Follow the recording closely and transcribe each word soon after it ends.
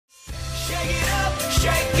Shake it up,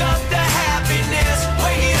 shake up the happiness.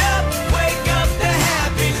 Wake up the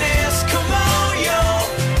happiness. Come on, yo,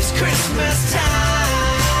 it's Christmas time.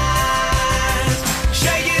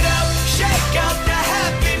 Shake it up, shake up the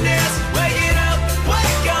happiness.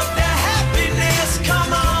 Wake up the happiness.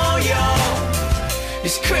 Come on, yo,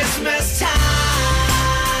 it's Christmas time.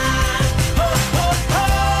 Ho, ho, ho.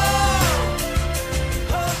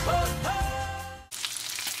 Ho, ho, ho.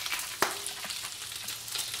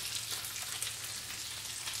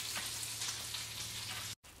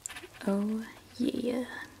 Oh yeah.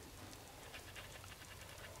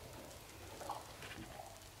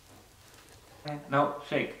 No,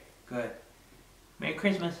 shake. Good. Merry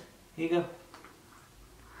Christmas. Here you go.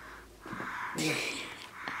 Here you go.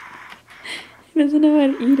 He doesn't know how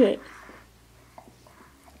to eat it.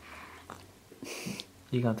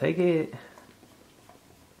 You gonna take it?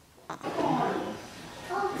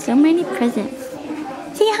 So many presents.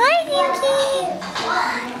 Say hi, Yuki.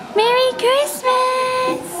 Merry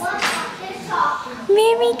Christmas.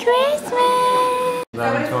 Merry Christmas.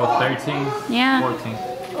 11, 12, 13, Yeah. 14.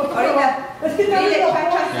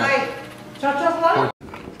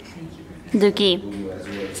 Luki.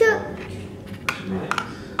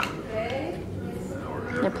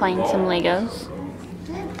 They're playing some Legos.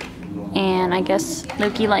 And I guess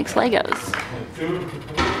Luki likes Legos.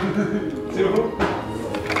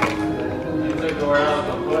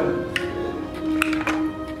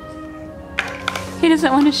 He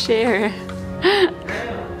doesn't want to share.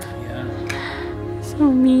 So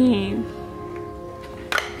mean.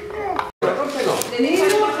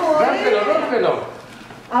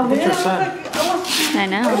 It's your son. I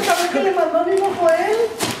know.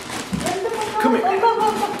 Come here.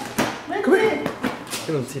 Come here.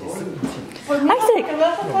 Isaac!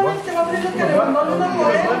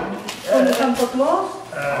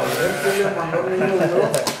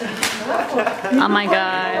 Oh my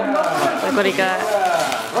god. Look what he got.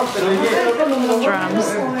 Drums.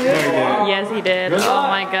 Yes, he did. Oh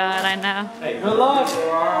my god, I know. Good luck.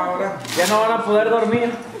 Ya no van a poder dormir.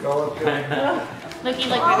 Looky,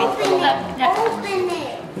 look, baby. Look. Open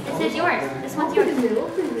it. This is yours. This one's yours.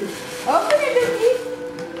 Open it, Lucy.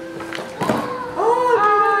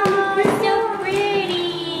 Oh, it's so pretty.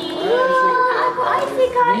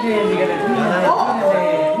 Isaac got it.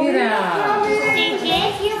 Mira.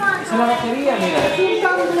 Es una batería, mira.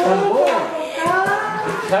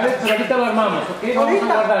 ¿Sabes? Pero ahorita lo armamos, ¿ok? Vamos a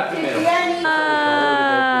guardar primero.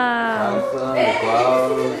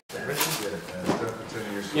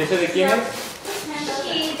 ¿Y ese de quién es?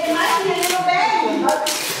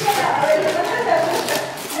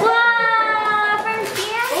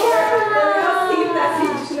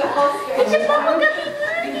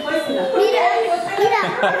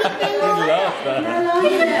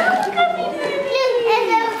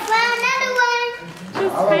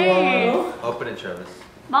 Open it, Travis.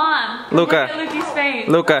 Mom, Luka. look at Luki's face.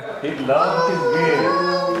 Luka. He loves his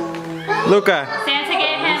game. Luka. Santa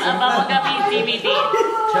gave him a Bubble Guppies DVD.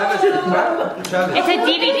 Travis. It's a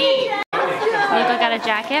DVD. Luka got a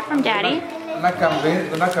jacket from Daddy.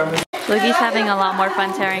 Luki's having a lot more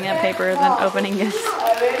fun tearing up paper than opening gifts.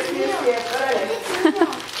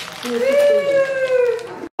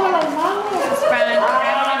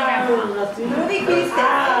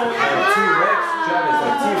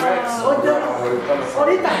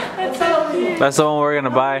 That's the one we're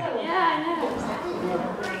gonna buy. Yeah, I know.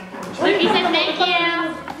 Luki said thank you.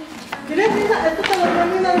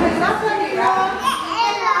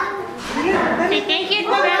 Say thank you to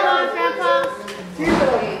Grandma and Grandpa.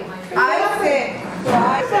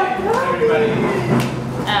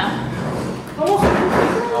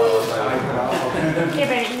 Here,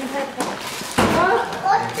 baby, you can play with it.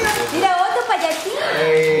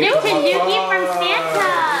 Look, a Luki from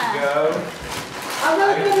Santa.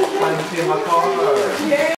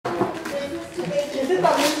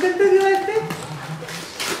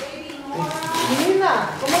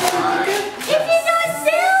 This is our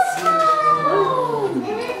cell phone!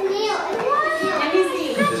 Let me see.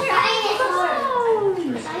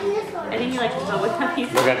 I think he likes to go with puppies.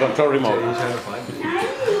 Look at control remote. I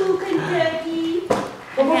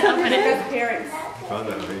can't open it.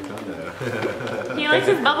 He likes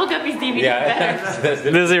his Bubble Guppies DVD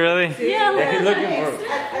better. Does he really? Yeah, look. He's looking for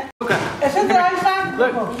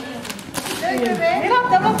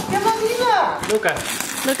Luka.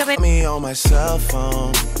 Look up it. Me on my cell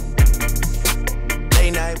phone.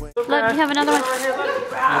 Look, you have another one.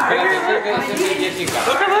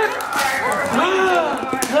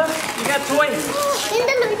 Look, you got toys.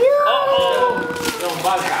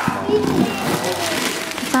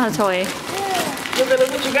 It's not a toy. Look at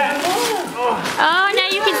what you got. Oh, now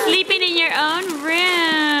you can sleep in your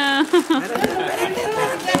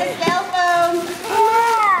cell phone.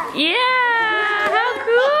 Yeah, how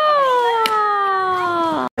cool!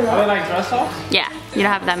 Are they like dress socks? Yeah, you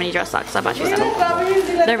don't have that many dress socks. I bought you some.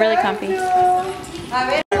 They're really comfy.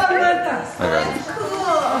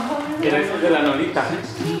 Mira, ese es de la Nolita.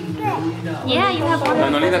 Yeah, you have one. La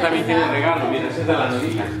Nolita también tiene regalo. Mira, ese es de la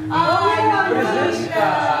Nolita.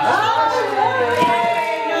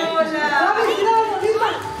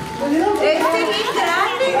 Este es bien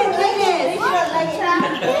grande, ¿de quién es?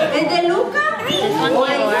 ¿Es de Luka? ¿O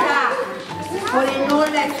de Isa? ¿O de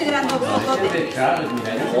Nola, este grandotote? De Chávez,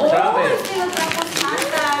 mira, ese es ¡Oh, Chávez. es que lo trajo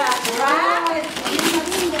Santa! ¡Chávez!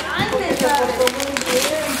 ¡Bien grande, Chávez!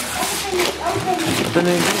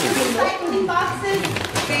 Open boxes.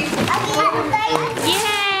 Okay.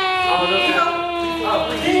 Yay!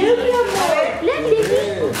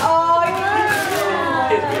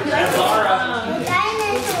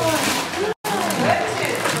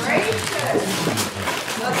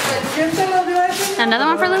 Another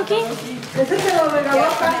one for Luki? Ese se lo regaló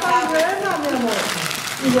acá también, mi amor.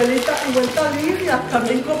 Igualita Lidia,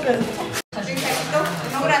 también copió.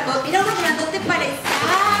 Uno grandote. Mira, uno grandote parece.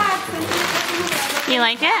 You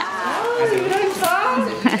like it?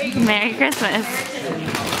 Merry Christmas.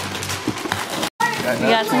 We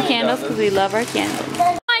got some candles because we love our candles.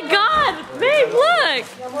 Oh my God! Babe, look!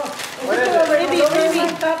 Baby. Oh my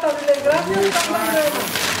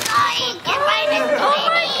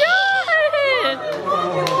God!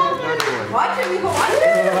 Watch it, mijo, watch it.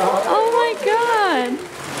 Oh my God!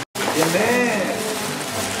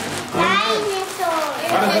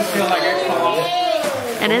 Why does this feel like extra long?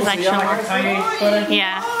 It is extra long. Tiny sweater?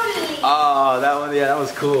 Yeah. Oh, that one, yeah, that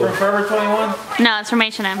was cool. For Forever 21? No, it's from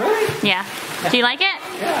H&M. Yeah. Do you like it?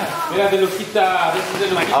 Yeah. Mira, de Luquita. This is de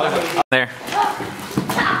Luquita. There.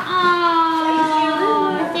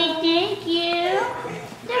 Oh, say thank you.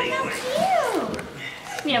 They're so cute.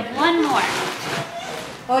 We have one more.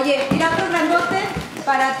 Oye, mira otro grandote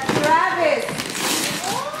para Travis.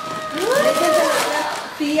 Este es de la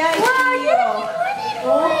tía y tío.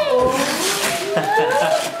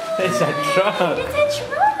 It's a truck. It's a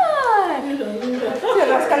truck.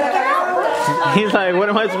 He's like, what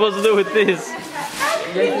am I supposed to do with this?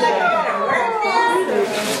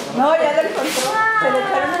 No, ya lo encontró. Se le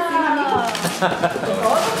echaron encima, amigo.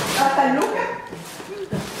 Hasta Luka.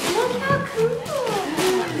 Look how cool.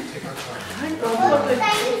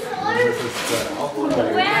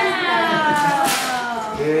 Wow.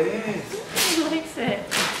 He likes it.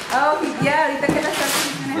 Oh, yeah, ahorita que la están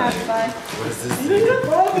tiene high five.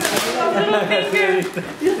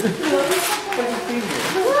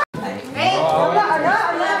 Hey,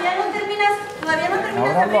 todavía no terminas de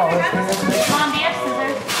pegarnos. Mom, do you have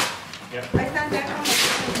scissors? Ahí están ya.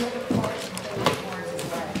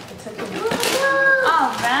 All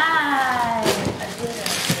right.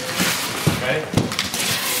 Okay.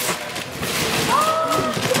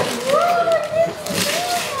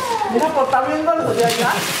 Mira, pues está viendo los de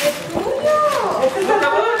allá. ¡Es tuyo! Este es el de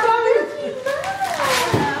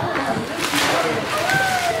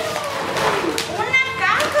 ¡Una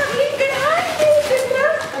caja bien grande!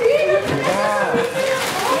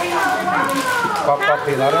 Para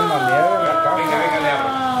patinar en la nieve en la Venga, casa.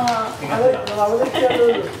 venga, le abro.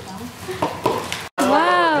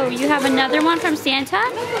 Wow, you have another one from Santa?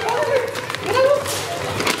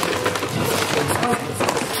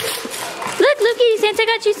 Look, Luki, Santa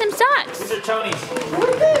got you some socks. These are chonies.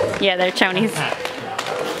 Yeah, they're chonies.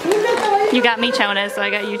 You got me chonas, so I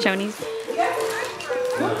got you chonies.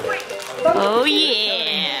 Oh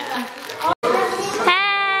yeah.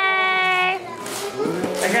 Hey!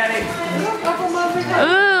 I got it.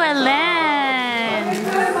 Ooh, Ellen.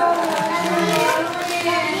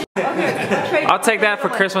 I'll take that for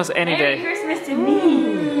Christmas any Merry day. Christmas to me.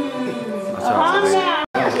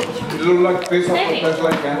 You look like this or tastes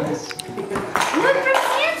like candy. Look for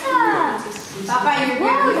Santa. Papa, you're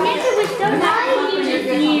Whoa, Santa was so happy this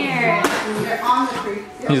year. They're on the tree.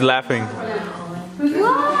 He's laughing.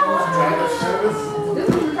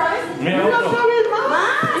 Mira, otro.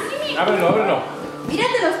 Ábrelo, ábrelo. Mira,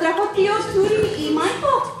 te los trajo tío Suri y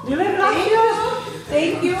Michael. Dile gracias.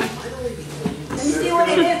 Thank you. Let me see what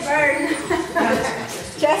it is first.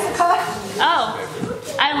 Jessica. Oh,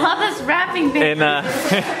 I love this wrapping paper.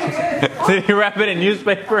 And did you wrap it in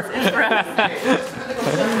newspaper?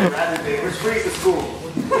 It's free at school.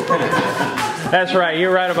 That's right,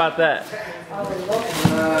 you're right about that.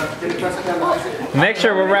 Make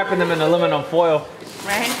sure we're wrapping them in aluminum foil.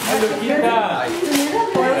 Right?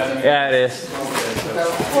 Yeah, it is.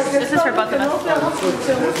 This is for both of us.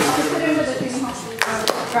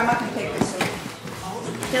 Grandma can take this.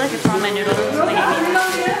 feel like it's all my noodles.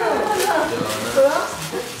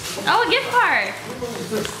 Oh, a gift card.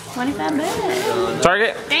 25 bucks.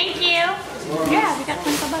 Target. Thank you. Yeah, we got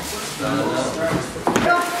 25 bucks.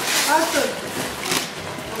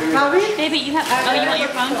 Baby, you have. Oh, you want your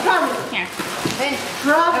phone? Here.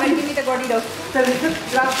 Give me the gordito.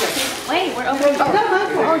 Wait, we're over. This is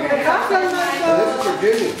for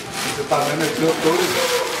Jimmy. It's para mí.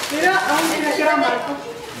 Mira, mira que era Marco.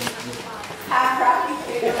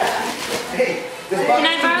 Hey, this Can I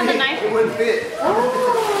borrow the knife? it wouldn't fit.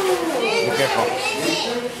 Be careful.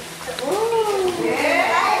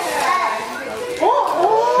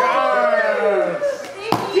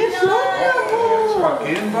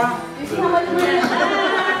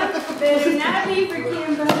 Very happy for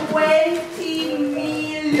Kimber. 20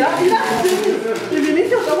 million. Ya, mira, y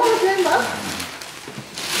Vinicio, ¿cómo lo hacen más?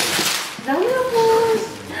 Ya, mi amor.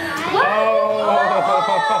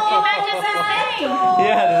 It matches the thing.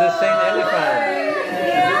 Yeah, there's the same elephant.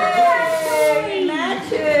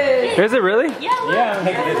 Matches. Is it really? Yeah, look. Yeah, I'm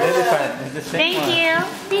making the elephant. It's the same Thank one. you.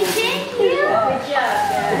 Thank you.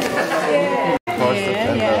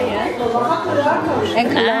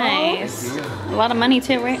 Nice. A lot of money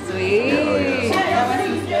too, right?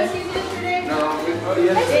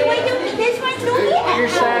 You're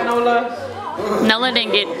sad, Nola? Nola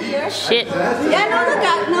didn't get shit. Yeah,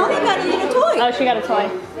 no, he got a little toy. Oh, she got a toy.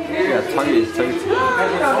 There's something in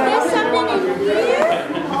here.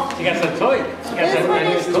 She got some toy. She got some brand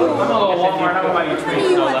new toy. I'm gonna go to Walmart. I'm gonna buy you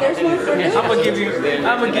treats, Nola. There's one for me. I'm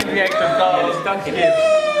gonna give you extra dollars.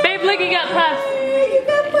 Babe, look, you got puffs.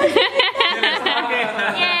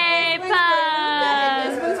 Yay,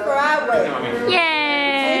 puffs. This one's for Outward.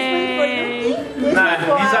 Yay.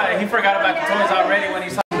 Nah, he forgot about the toys already when he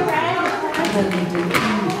saw.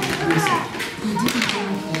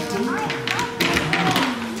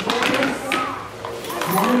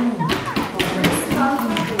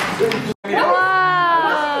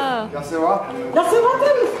 Wow. Ya se va. Ya se va,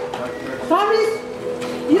 Travis. Travis,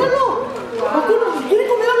 míralo. Vacuno, quiere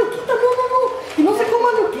comer a Luquita. No, no, no. Que no se coma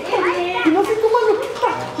a Luquita. Que no se coma a Luquita.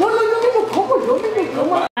 No, no, yo me lo como. Yo me lo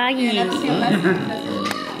como. Aggie.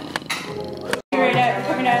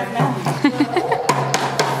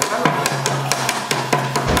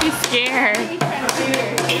 He's scared.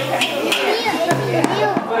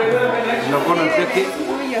 No ponen 50.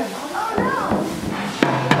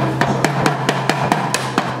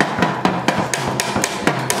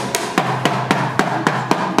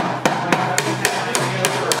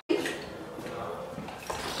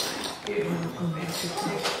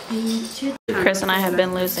 Chris and I have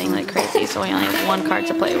been losing like crazy, so we only have one card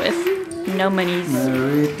to play with. No monies.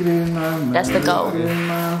 That's the goal.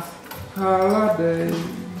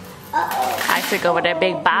 I took over that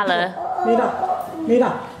big bala. Mira,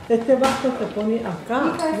 mira. Este vaso se pone acá.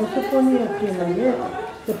 No se pone aquí en la mesa.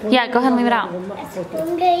 Se pone Yeah, go ahead and leave it out.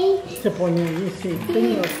 Se pone ahí, sí.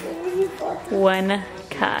 Señor. One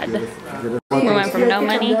card. We went from no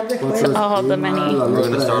money to all the money. We're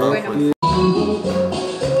gonna start off with.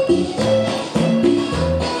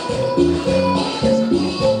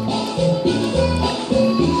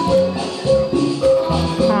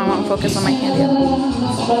 Oh, I won't focus on my candy.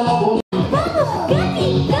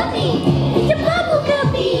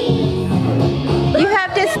 You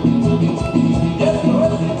have this.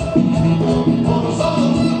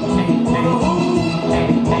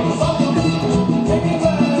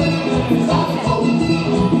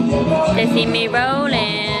 They see me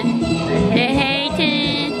rolling, they're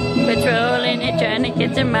hating, patrolling, they're trying to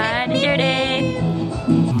get them right and dirty.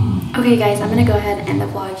 Okay guys, I'm gonna go ahead and end the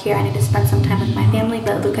vlog here. I need to spend some time with my family,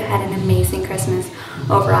 but Luka had an amazing Christmas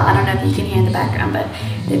overall. I don't know if you can hear in the background, but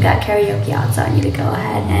they've got karaoke out, so I need to go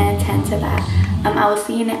ahead and attend to that. I will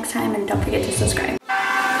see you next time, and don't forget to subscribe.